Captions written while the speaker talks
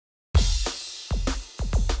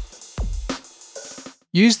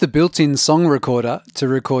Use the built-in song recorder to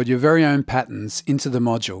record your very own patterns into the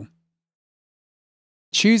module.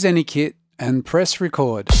 Choose any kit and press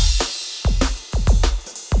record.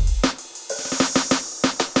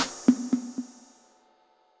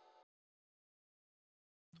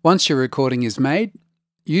 Once your recording is made,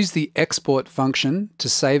 use the export function to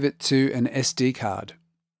save it to an SD card.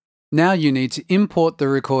 Now you need to import the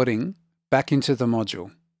recording back into the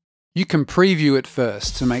module. You can preview it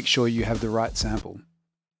first to make sure you have the right sample.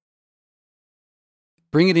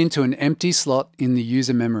 Bring it into an empty slot in the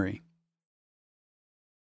user memory.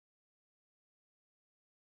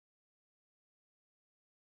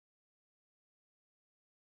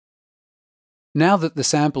 Now that the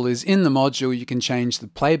sample is in the module, you can change the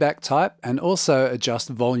playback type and also adjust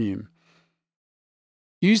volume.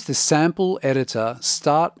 Use the Sample Editor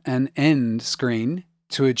Start and End screen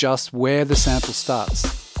to adjust where the sample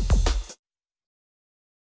starts.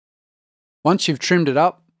 Once you've trimmed it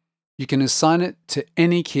up, you can assign it to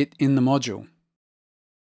any kit in the module.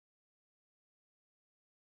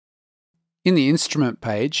 In the instrument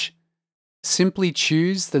page, simply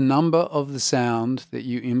choose the number of the sound that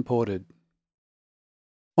you imported.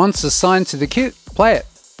 Once assigned to the kit, play it.